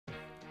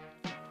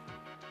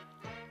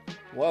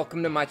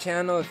Welcome to my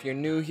channel. If you're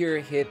new here,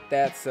 hit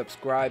that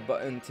subscribe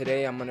button.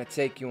 Today I'm going to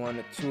take you on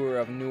a tour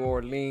of New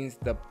Orleans,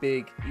 the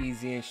Big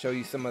Easy, and show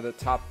you some of the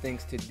top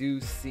things to do,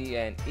 see,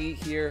 and eat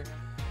here.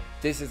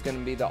 This is going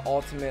to be the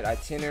ultimate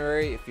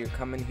itinerary if you're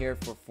coming here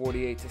for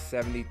 48 to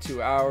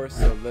 72 hours,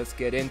 so let's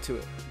get into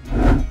it.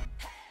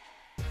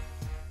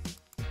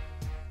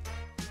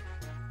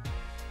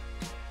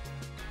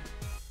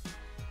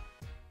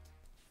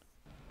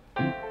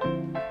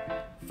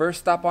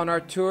 First stop on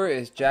our tour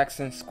is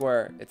Jackson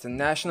Square. It's a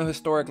National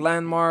Historic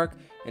Landmark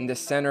in the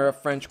center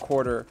of French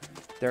Quarter.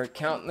 There are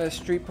countless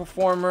street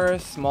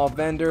performers, small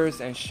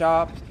vendors, and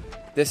shops.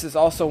 This is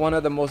also one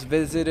of the most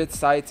visited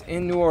sites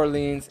in New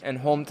Orleans and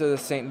home to the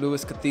St.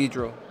 Louis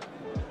Cathedral.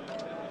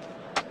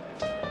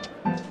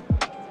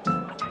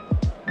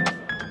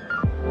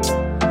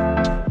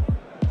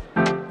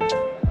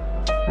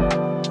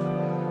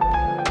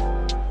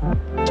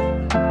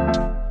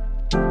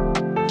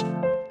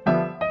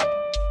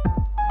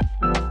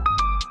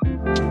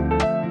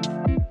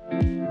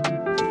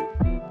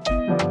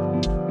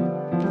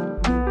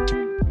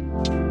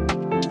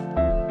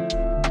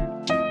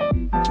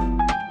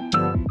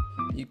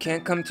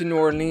 Can't come to New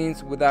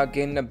Orleans without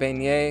getting a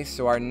beignet,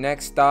 so our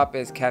next stop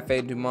is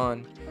Cafe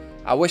MONDE.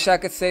 I wish I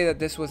could say that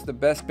this was the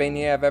best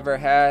beignet I've ever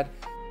had,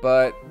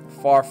 but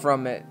far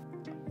from it.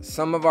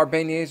 Some of our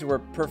beignets were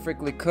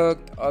perfectly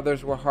cooked,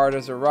 others were hard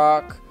as a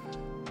rock.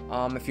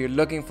 If you're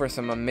looking for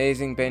some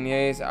amazing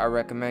beignets, I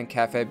recommend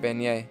Cafe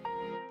Beignet.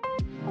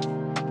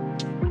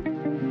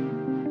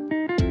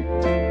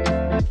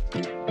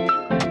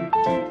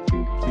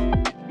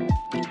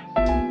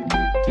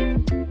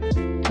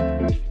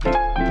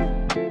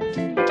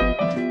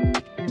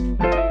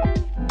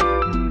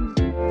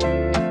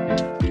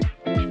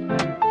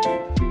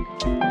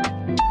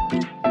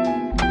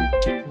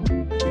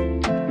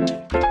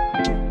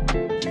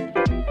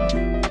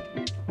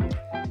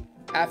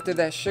 After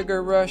that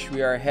sugar rush,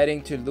 we are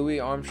heading to Louis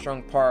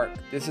Armstrong Park.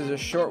 This is a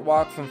short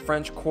walk from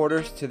French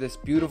Quarters to this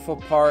beautiful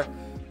park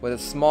with a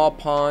small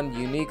pond,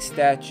 unique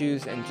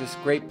statues, and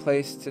just great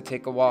place to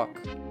take a walk.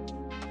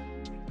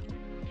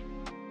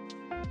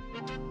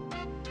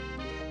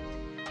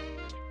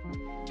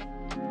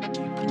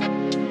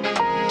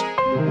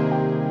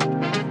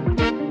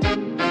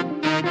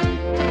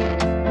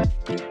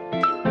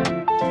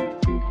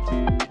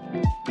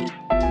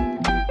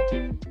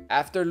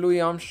 After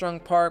Louis Armstrong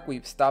Park,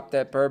 we stopped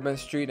at Bourbon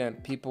Street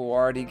and people were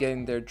already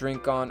getting their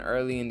drink on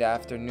early in the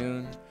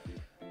afternoon.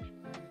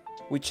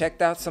 We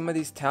checked out some of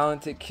these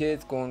talented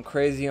kids going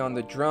crazy on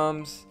the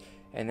drums,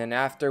 and then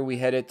after we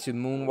headed to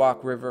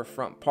Moonwalk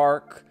Riverfront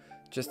Park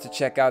just to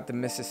check out the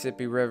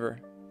Mississippi River.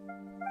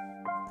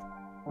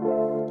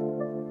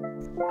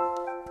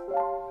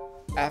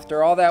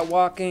 After all that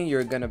walking,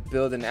 you're gonna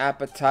build an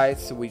appetite,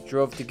 so we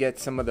drove to get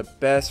some of the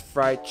best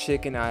fried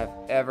chicken I've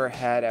ever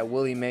had at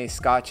Willie Mae's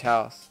Scotch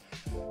House.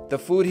 The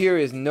food here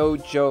is no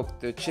joke.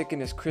 The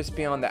chicken is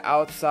crispy on the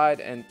outside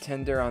and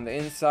tender on the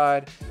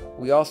inside.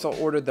 We also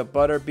ordered the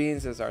butter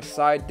beans as our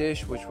side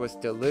dish, which was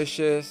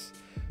delicious.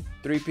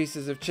 3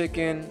 pieces of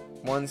chicken,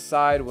 one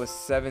side was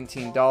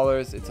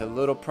 $17. It's a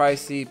little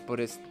pricey,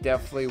 but it's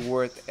definitely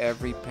worth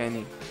every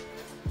penny.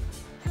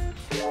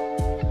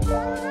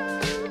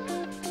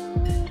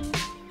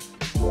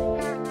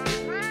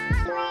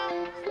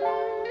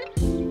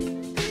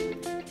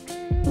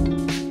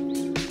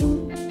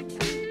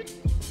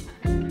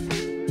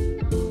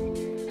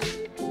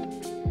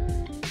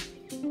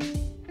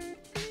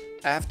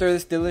 After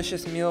this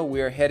delicious meal,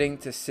 we are heading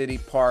to City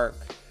Park.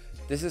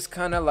 This is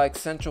kind of like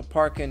Central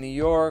Park in New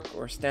York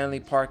or Stanley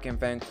Park in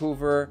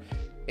Vancouver.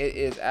 It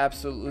is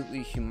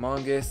absolutely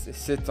humongous. It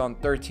sits on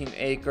 13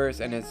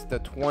 acres and it's the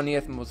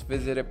 20th most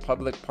visited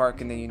public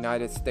park in the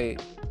United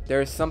States.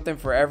 There is something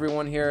for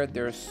everyone here.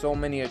 There are so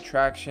many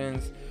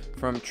attractions,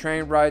 from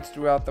train rides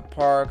throughout the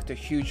park to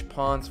huge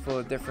ponds full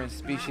of different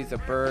species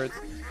of birds.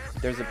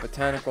 There's a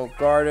botanical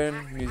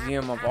garden,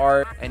 museum of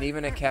art, and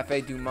even a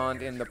Cafe du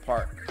Monde in the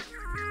park.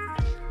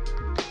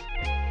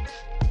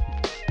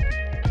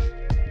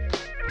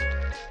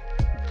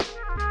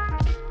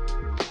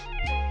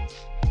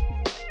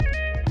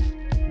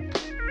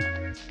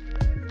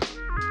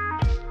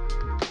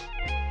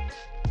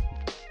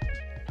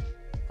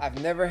 I've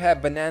never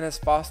had Bananas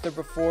Foster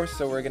before,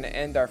 so we're gonna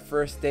end our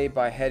first day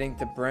by heading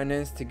to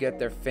Brennan's to get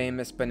their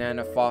famous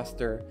Banana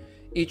Foster.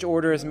 Each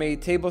order is made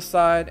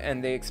tableside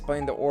and they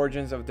explain the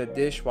origins of the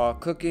dish while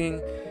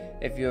cooking.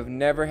 If you have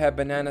never had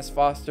Bananas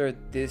Foster,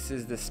 this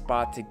is the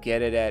spot to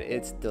get it at.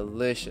 It's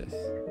delicious.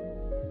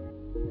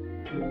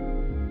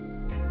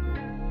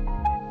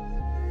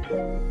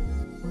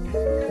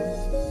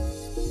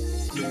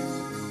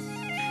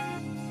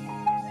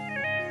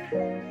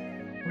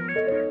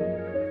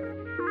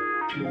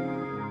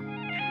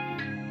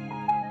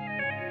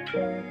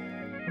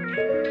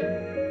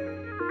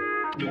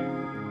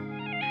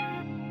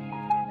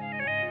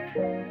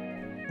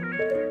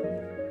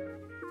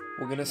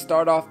 We're gonna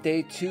start off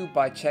day 2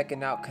 by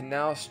checking out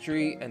Canal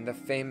Street and the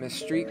famous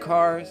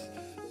streetcars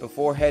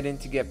before heading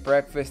to get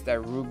breakfast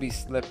at Ruby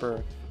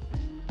Slipper.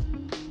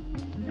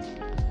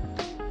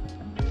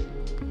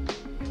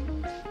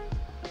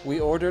 We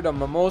ordered a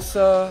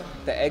mimosa,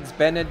 the eggs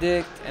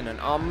benedict, and an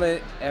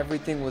omelet.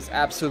 Everything was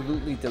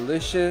absolutely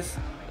delicious.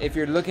 If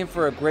you're looking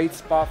for a great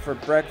spot for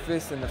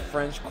breakfast in the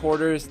French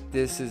Quarters,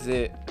 this is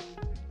it.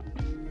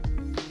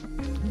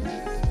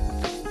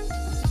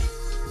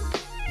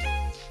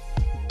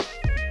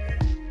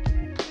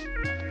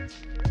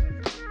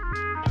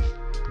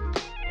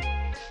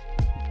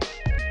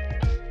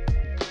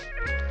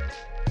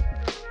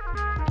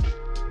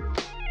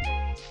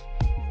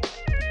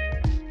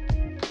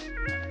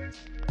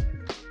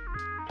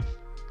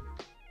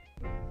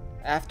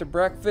 After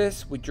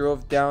breakfast, we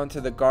drove down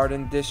to the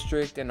Garden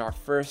District and our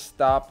first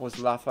stop was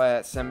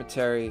Lafayette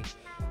Cemetery.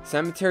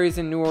 Cemeteries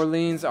in New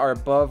Orleans are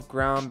above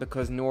ground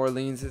because New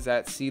Orleans is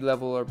at sea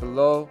level or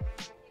below.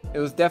 It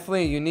was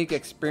definitely a unique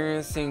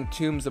experience seeing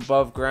tombs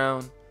above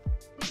ground.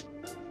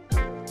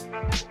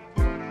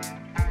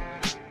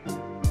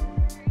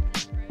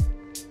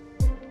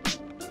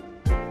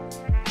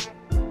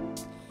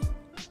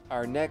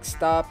 Our next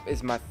stop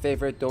is my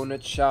favorite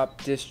donut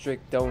shop,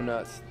 District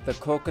Donuts. The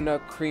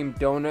coconut cream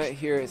donut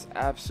here is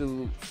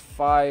absolute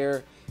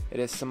fire. It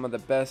is some of the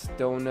best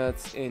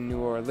donuts in New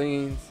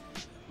Orleans.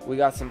 We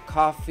got some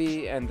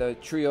coffee and the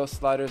trio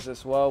sliders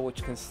as well,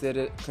 which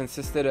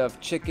consisted of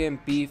chicken,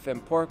 beef,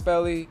 and pork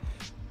belly.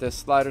 The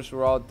sliders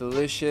were all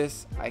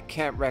delicious. I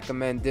can't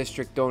recommend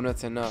District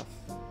Donuts enough.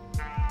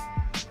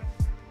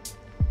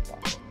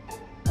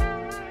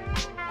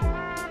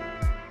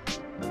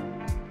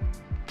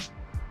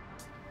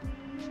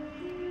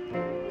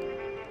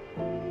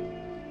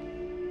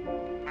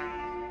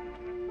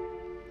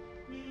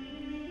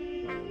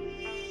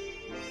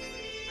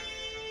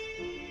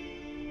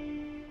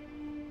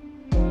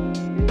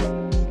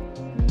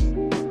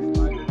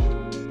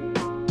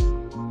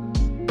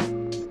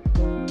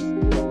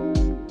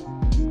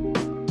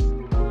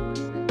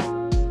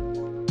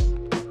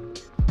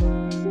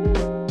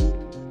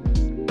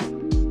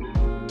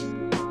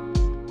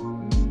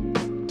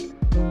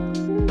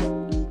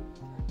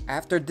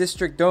 After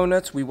District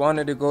Donuts, we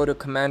wanted to go to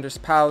Commander's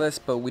Palace,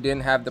 but we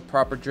didn't have the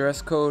proper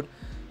dress code.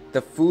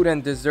 The food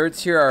and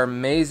desserts here are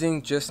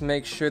amazing. Just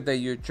make sure that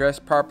you're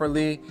dressed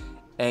properly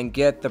and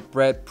get the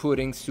bread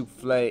pudding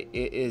souffle.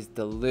 It is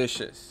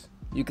delicious.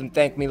 You can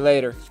thank me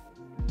later.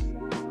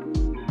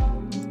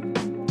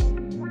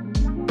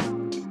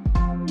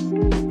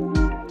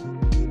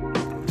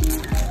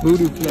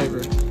 Voodoo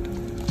flavor.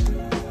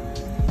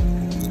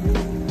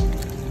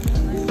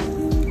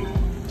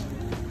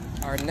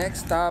 Our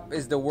next stop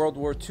is the World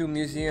War II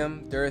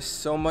Museum. There is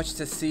so much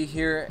to see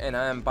here and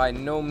I am by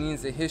no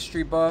means a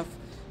history buff,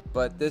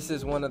 but this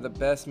is one of the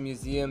best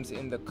museums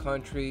in the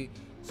country.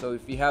 So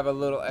if you have a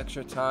little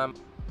extra time,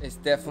 it's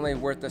definitely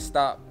worth a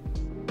stop.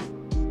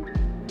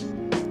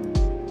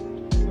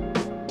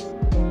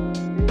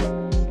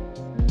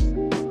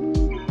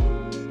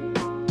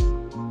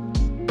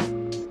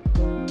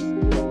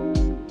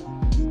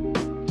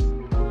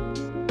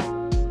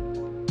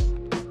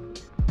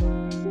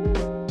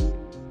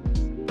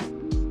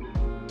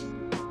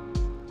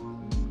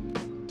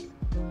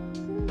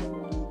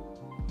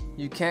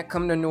 You can't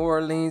come to New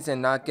Orleans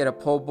and not get a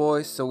po'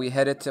 boy, so we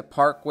headed to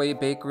Parkway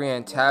Bakery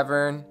and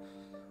Tavern.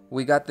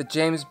 We got the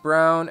James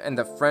Brown and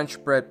the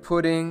French bread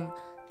pudding.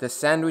 The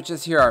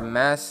sandwiches here are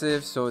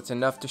massive, so it's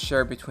enough to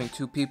share between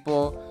two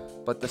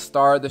people. But the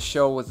star of the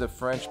show was the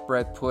French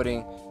bread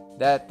pudding.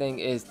 That thing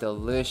is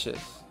delicious.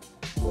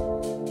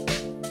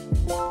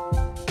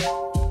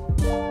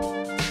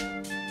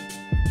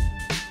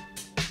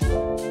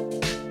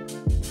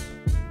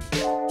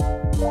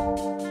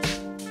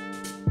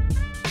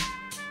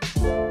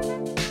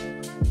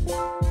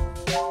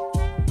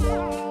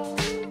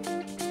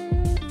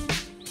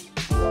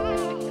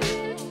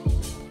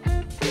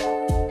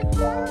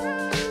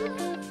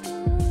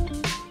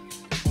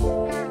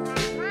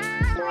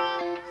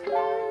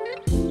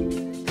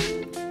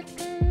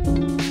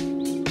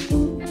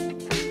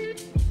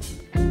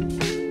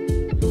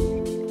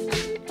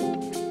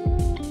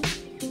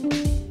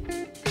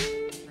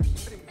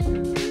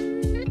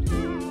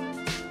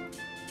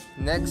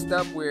 Next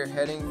up, we're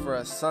heading for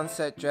a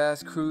sunset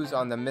jazz cruise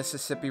on the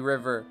Mississippi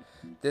River.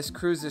 This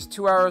cruise is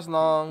 2 hours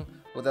long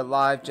with a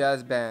live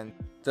jazz band.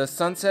 The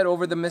sunset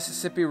over the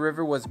Mississippi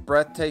River was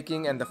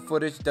breathtaking and the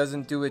footage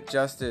doesn't do it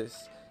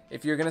justice.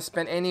 If you're gonna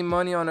spend any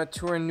money on a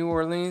tour in New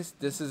Orleans,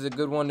 this is a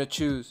good one to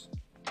choose.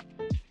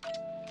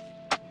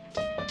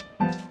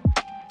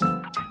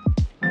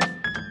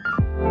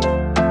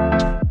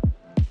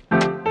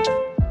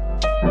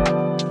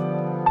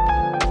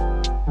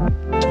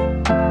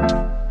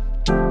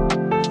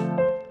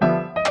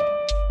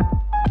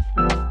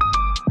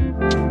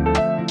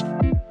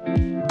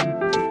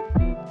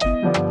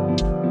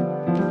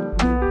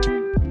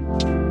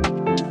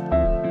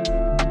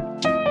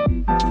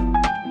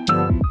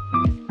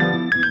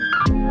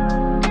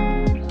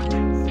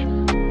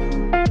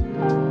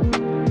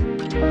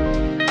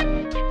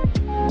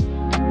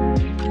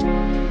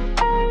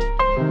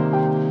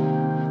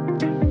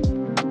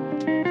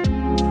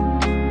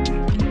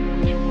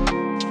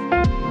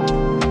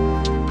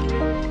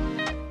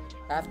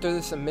 After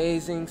this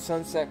amazing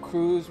sunset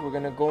cruise, we're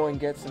gonna go and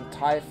get some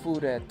Thai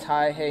food at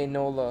Thai Hay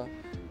Nola.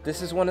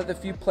 This is one of the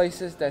few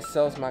places that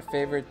sells my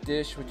favorite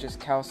dish, which is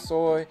khao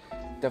soi.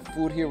 The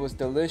food here was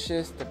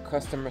delicious, the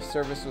customer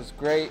service was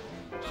great.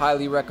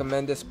 Highly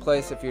recommend this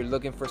place if you're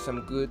looking for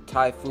some good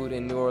Thai food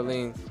in New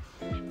Orleans.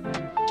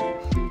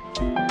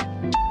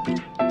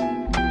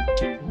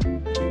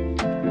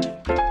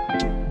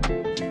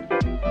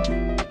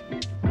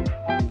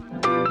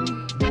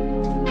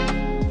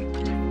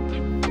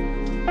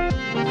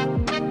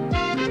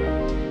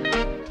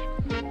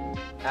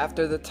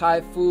 After the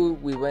Thai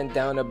food, we went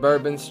down to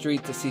Bourbon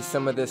Street to see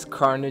some of this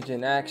carnage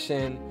in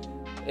action.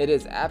 It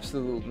is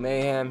absolute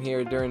mayhem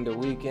here during the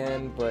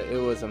weekend, but it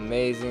was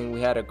amazing.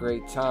 We had a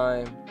great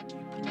time.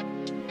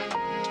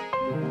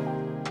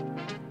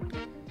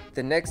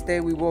 The next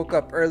day we woke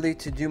up early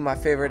to do my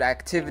favorite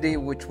activity,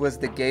 which was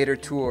the Gator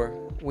Tour.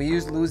 We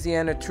used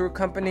Louisiana Tour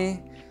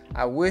Company.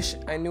 I wish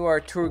I knew our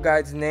tour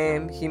guide's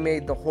name. He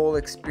made the whole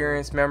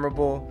experience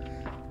memorable.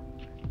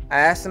 I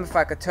asked him if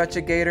I could touch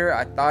a gator.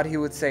 I thought he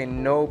would say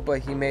no,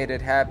 but he made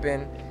it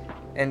happen.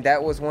 And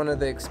that was one of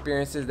the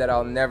experiences that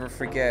I'll never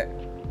forget.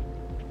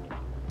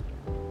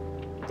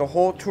 The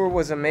whole tour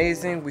was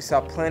amazing. We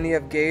saw plenty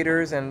of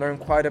gators and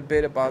learned quite a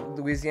bit about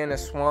Louisiana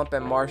swamp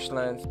and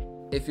marshlands.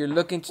 If you're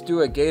looking to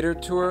do a gator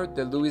tour,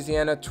 the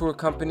Louisiana Tour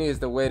Company is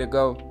the way to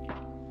go.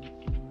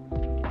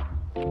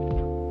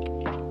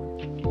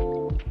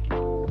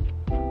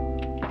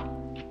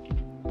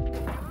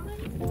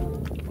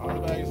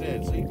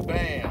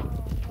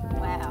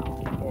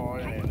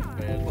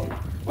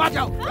 Watch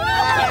out!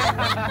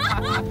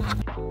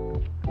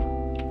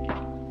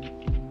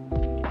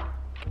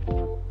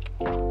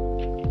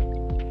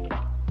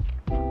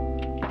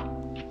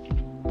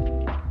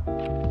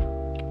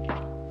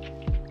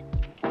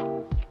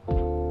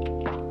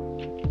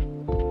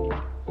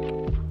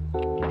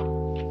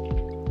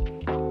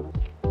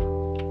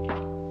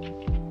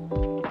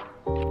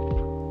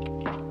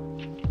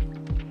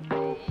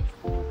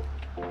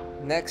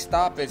 Next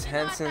stop is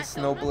Hanson's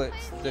Snow Blitz.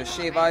 The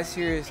shave ice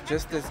here is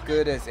just as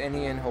good as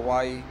any in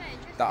Hawaii.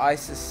 The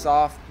ice is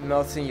soft,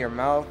 melts in your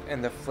mouth,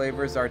 and the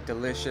flavors are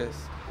delicious.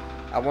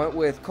 I went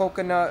with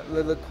coconut,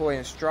 lilikoi,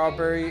 and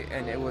strawberry,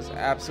 and it was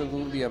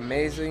absolutely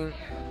amazing.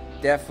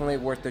 Definitely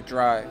worth the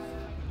drive.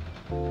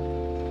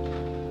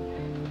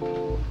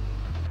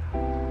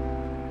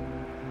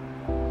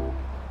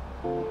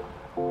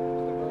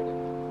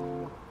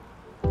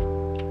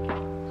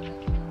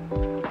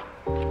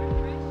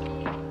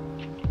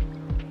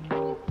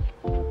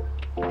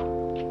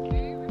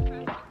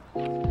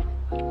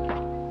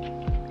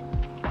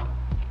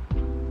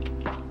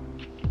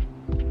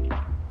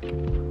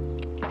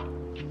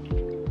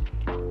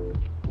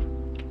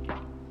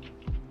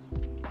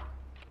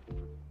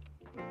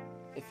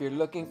 If you're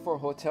looking for a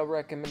hotel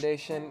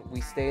recommendation,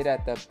 we stayed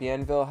at the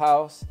Bienville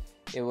House.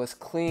 It was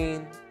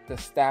clean, the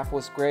staff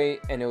was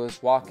great, and it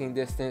was walking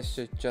distance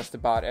to just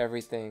about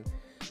everything.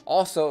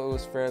 Also, it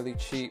was fairly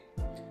cheap.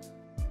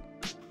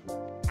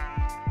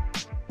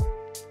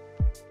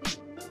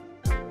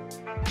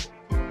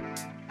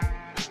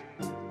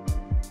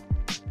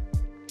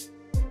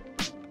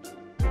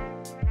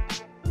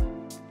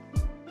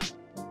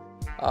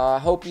 I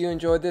hope you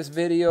enjoyed this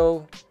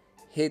video.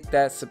 Hit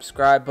that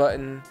subscribe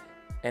button,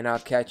 and I'll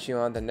catch you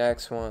on the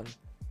next one.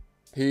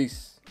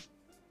 Peace.